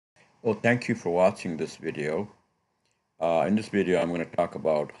Well, thank you for watching this video. In this video, I'm going to talk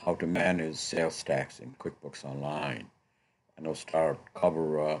about how to manage sales tax in QuickBooks Online. And I'll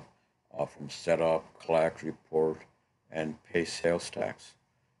cover from setup, collect, report, and pay sales tax.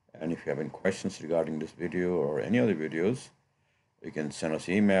 And if you have any questions regarding this video or any other videos, you can send us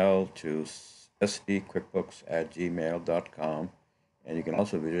email to sdquickbooks@gmail.com. And you can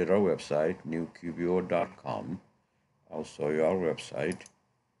also visit our website, newqbo.com. I'll show you our website.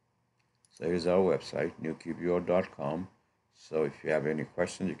 So here's our website, newqbo.com. So if you have any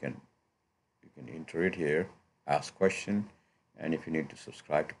questions, you can enter it here, ask question, and if you need to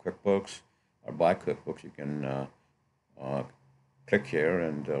subscribe to QuickBooks or buy QuickBooks, you can uh, click here,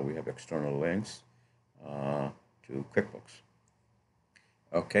 and we have external links to QuickBooks.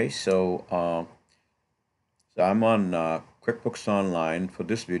 Okay, so I'm on QuickBooks Online. For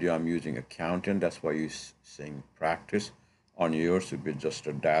this video, I'm using Accountant. That's why you're seeing practice. On yours, it would be just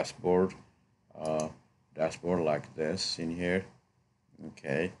a dashboard. Dashboard like this in here.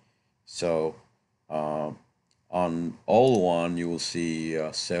 Okay, so on all one you will see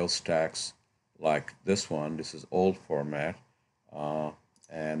sales tax like this one. This is old format,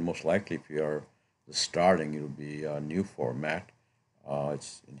 and most likely if you're starting, it'll be a new format.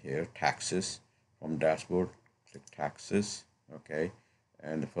 It's in here, taxes. From dashboard, click taxes. Okay,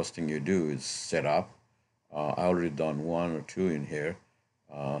 and the first thing you do is set up. I already done one or two in here.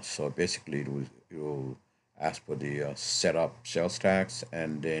 So basically, it will ask for the setup sales tax,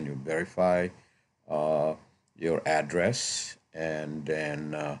 and then you verify your address, and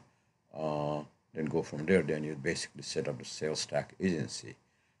then go from there. Then you basically set up the sales tax agency.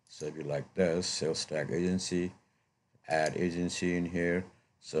 So if you like this sales tax agency, add agency in here.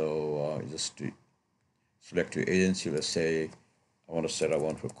 So just to select your agency. Let's say I want to set up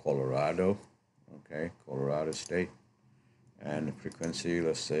one for Colorado. Okay, Colorado State. And the frequency,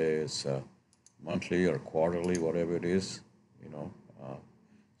 let's say it's monthly or quarterly, whatever it is, you know. So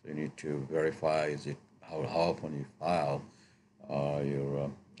you need to verify is it how often you file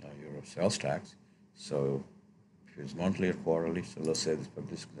your sales tax. So if it's monthly or quarterly, so let's say this, for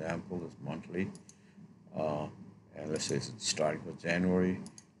this example, it's monthly, uh, and let's say it's starting with January,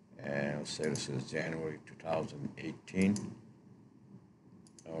 and let's say this is January 2018.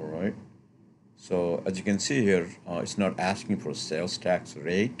 All right. So as you can see here, it's not asking for sales tax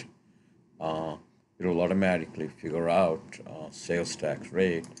rate. It will automatically figure out sales tax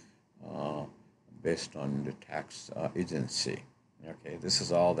rate uh, based on the tax agency. Okay, this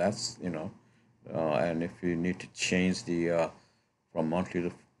is all that's, and if you need to change the from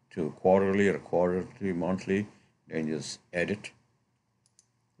monthly to quarterly or quarterly to monthly, then just edit,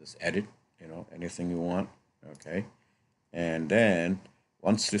 anything you want. Okay, and then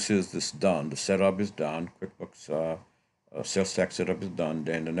once this done, the setup is done, QuickBooks sales tax setup is done,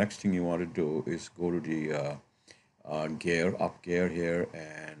 then the next thing you want to do is go to the up gear here,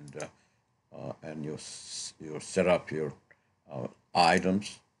 and you set up your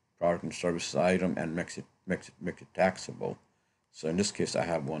items, product and services item, and make it taxable. So in this case, I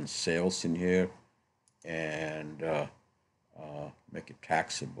have one sales in here, and make it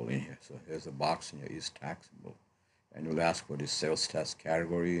taxable in here. So here's a box in here, is taxable, and you'll ask for the sales tax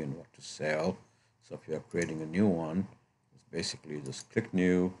category and what to sell. So if you're creating a new one, it's basically just click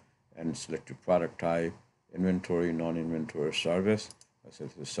new and select your product type, inventory, non-inventory, service. I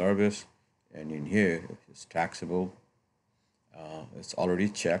select the service, and in here it's taxable. It's already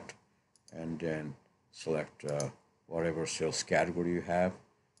checked, and then select whatever sales category you have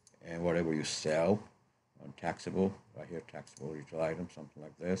and whatever you sell on taxable. Right here, taxable retail item, something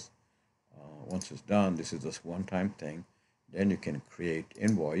like this. Once it's done, this is just one-time thing. Then you can create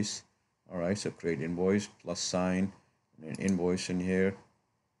invoice. All right, so create invoice, plus sign, and then invoice in here.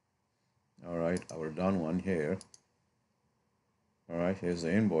 All right, I would have done one here. All right, here's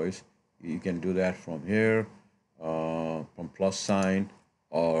the invoice. You can do that from here, from plus sign,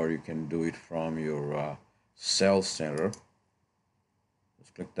 or you can do it from your sales center.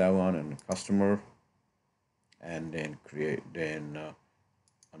 Just click that one and customer, and then create. Then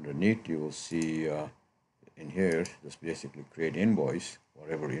underneath you will see in here, just basically create invoice,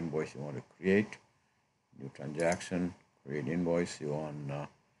 whatever invoice you want to create. New transaction, create invoice. You want, I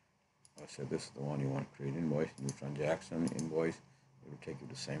said this is the one you want to create invoice, new transaction, invoice. It will take you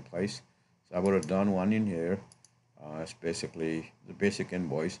to the same place. So I would have done one in here. It's basically the basic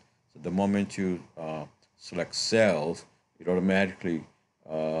invoice. So the moment you select sales, it automatically,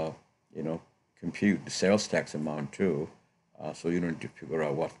 compute the sales tax amount too. So you don't need to figure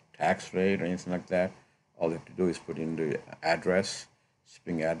out what tax rate or anything like that. All you have to do is put in the address,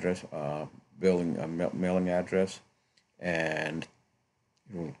 shipping address, mailing address, and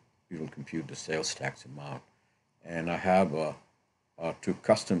will compute the sales tax amount. And I have two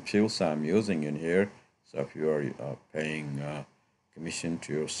custom fields I'm using in here. So if you are paying commission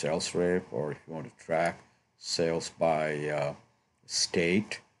to your sales rep, or if you want to track sales by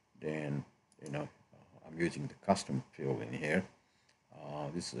state, then I'm using the custom field in here.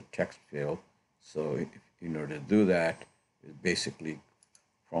 This is a text field. So if, in order to do that, it's basically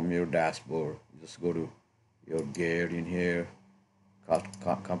from your dashboard, you just go to your gear in here,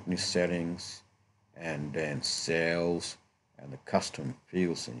 company settings, and then sales, and the custom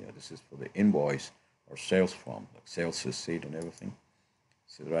fields in here. This is for the invoice or sales form, like sales receipt and everything.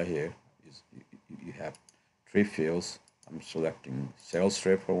 So right here, you have three fields. I'm selecting sales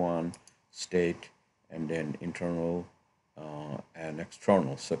rep for one, state, and then internal and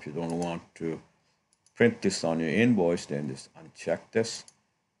external. So if you don't want to print this on your invoice, then just uncheck this.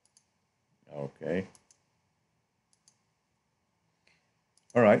 Okay.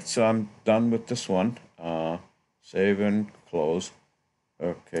 All right, so I'm done with this one. Save and close.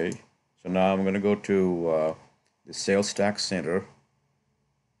 Okay, so now I'm going to go to the sales tax center.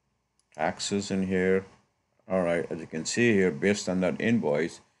 Taxes in here. All right, as you can see here, based on that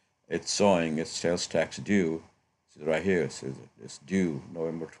invoice, it's showing its sales tax due. So right here, it says it's due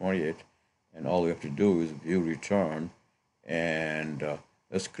November 28th, and all we have to do is view return, and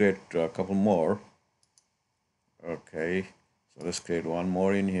let's create a couple more. Okay, so let's create one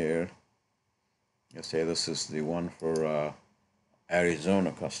more in here. Let's say this is the one for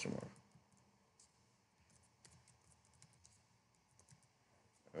Arizona customer.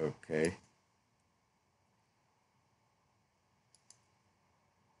 Okay.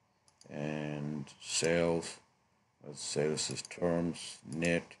 And sales, let's say this is terms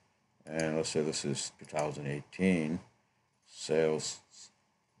net, and let's say this is 2018 sales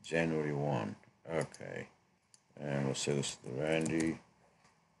January 1. Okay, and let's say this is the Randy,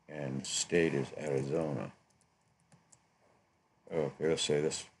 and state is Arizona. Okay, let's say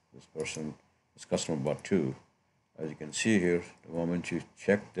this customer bought two. As you can see here, the moment you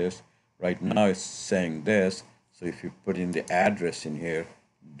check this, right now it's saying this. So if you put in the address in here,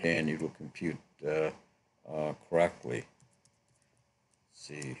 then it will compute correctly. Let's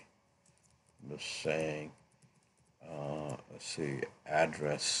see, I'm just saying, let's see,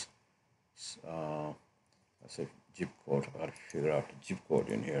 address, let's say zip code. I gotta figure out the zip code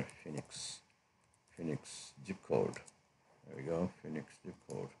in here. Phoenix zip code. There we go, Phoenix zip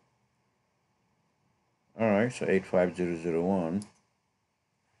code. All right, so 85001,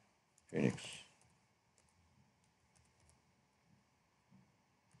 Phoenix.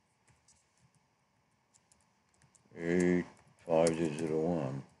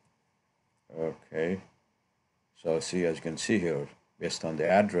 85001. Okay. So see, as you can see here, based on the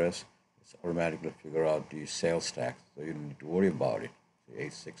address, it's automatically figure out the sales tax, so you don't need to worry about it. The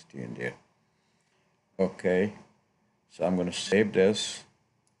 860 in there. Okay. So I'm going to save this.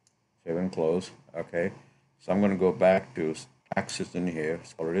 Save and close. Okay. So I'm going to go back to taxes in here.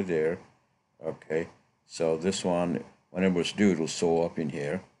 It's already there. Okay. So this one, whenever it's due, it will show up in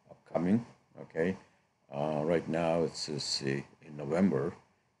here. Upcoming. Okay. Right now it's in November,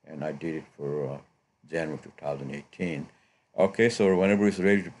 and I did it for January 2018. Okay, so whenever it's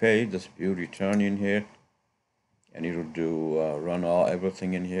ready to pay, just view return in here, and it'll do run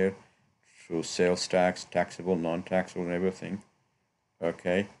everything in here through sales tax, taxable, non-taxable, and everything.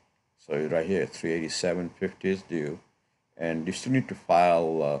 Okay, so right here, 387.50 is due, and you still need to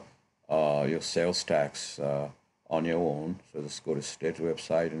file your sales tax on your own. So just go to state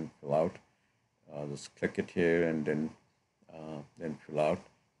website and fill out. Just click it here and then fill out.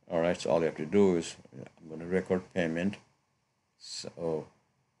 All right, so all you have to do is I'm going to record payment. So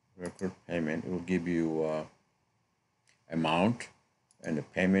record payment, it will give you amount and the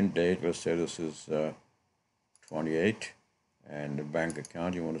payment date. Let's say this is 28, and the bank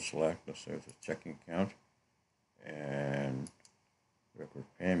account you want to select. Let's say it's a checking account, and record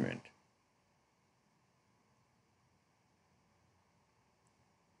payment.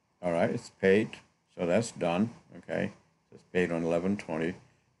 All right, it's paid, so that's done. Okay, so it's paid on 11/20.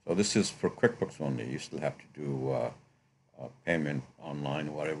 So this is for QuickBooks only. You still have to do payment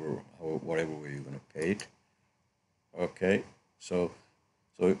online, whatever way you're going to pay it. Okay, so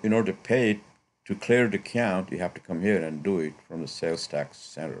in order to pay it, to clear the account, you have to come here and do it from the sales tax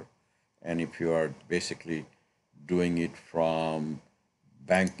center. And if you are basically doing it from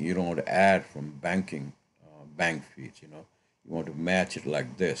bank, you don't want to add from banking bank fees. You want to match it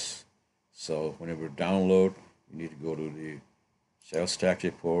like this. So whenever download, you need to go to the sales tax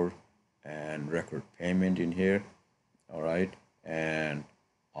report and record payment in here. All right, and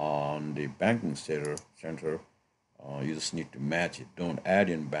on the banking center, You just need to match it. Don't add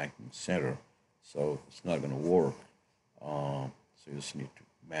in banking center, so it's not going to work. So you just need to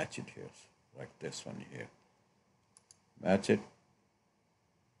match it here, like this one here. Match it,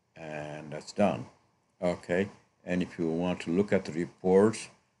 and that's done. Okay, and if you want to look at the reports,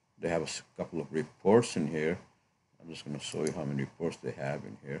 they have a couple of reports in here. I'm just going to show you how many reports they have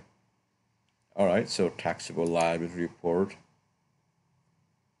in here. All right, so taxable liability report.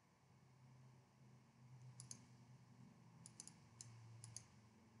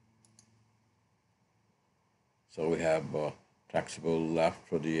 So we have taxable left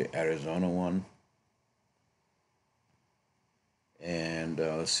for the Arizona one. And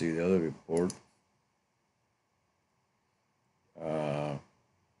let's see the other report.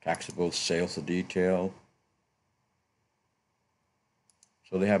 Taxable sales detail.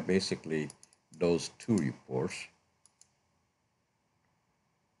 So they have basically those two reports.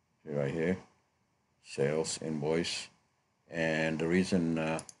 See right here, sales invoice. And the reason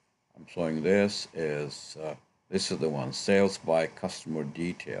I'm showing this is this is the one, sales by customer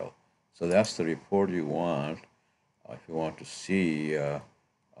detail. So that's the report you want if you want to see your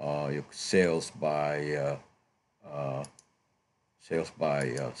sales by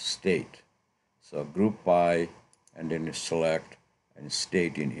state. So group by, and then you select and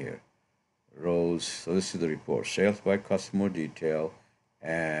state in here. Rows, so this is the report, sales by customer detail.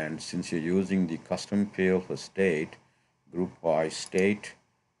 And since you're using the custom field for state, group by state,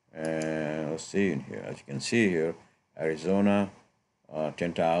 and let's see in here, as you can see here, Arizona,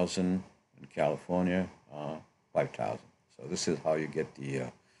 10,000, and California, 5,000. So this is how you get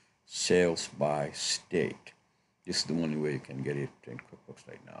the sales by state. This is the only way you can get it in QuickBooks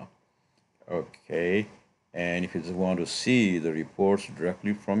right now. Okay, and if you just want to see the reports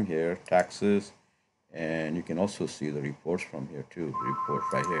directly from here, taxes, and you can also see the reports from here too, reports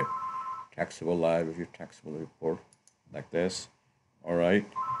right here. Taxable liability, taxable report, like this. All right,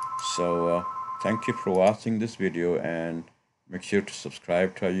 so thank you for watching this video, and make sure to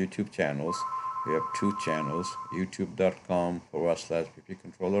subscribe to our YouTube channels. We have two channels,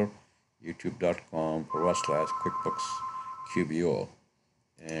 youtube.com/ppcontroller, youtube.com/QuickBooks QBO.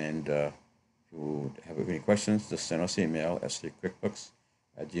 And if you have any questions, just send us an email,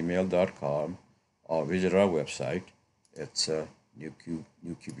 sdquickbooks@gmail.com, or visit our website. It's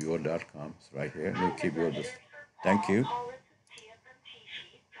newqbo.com. It's right here, newqbo. Thank you.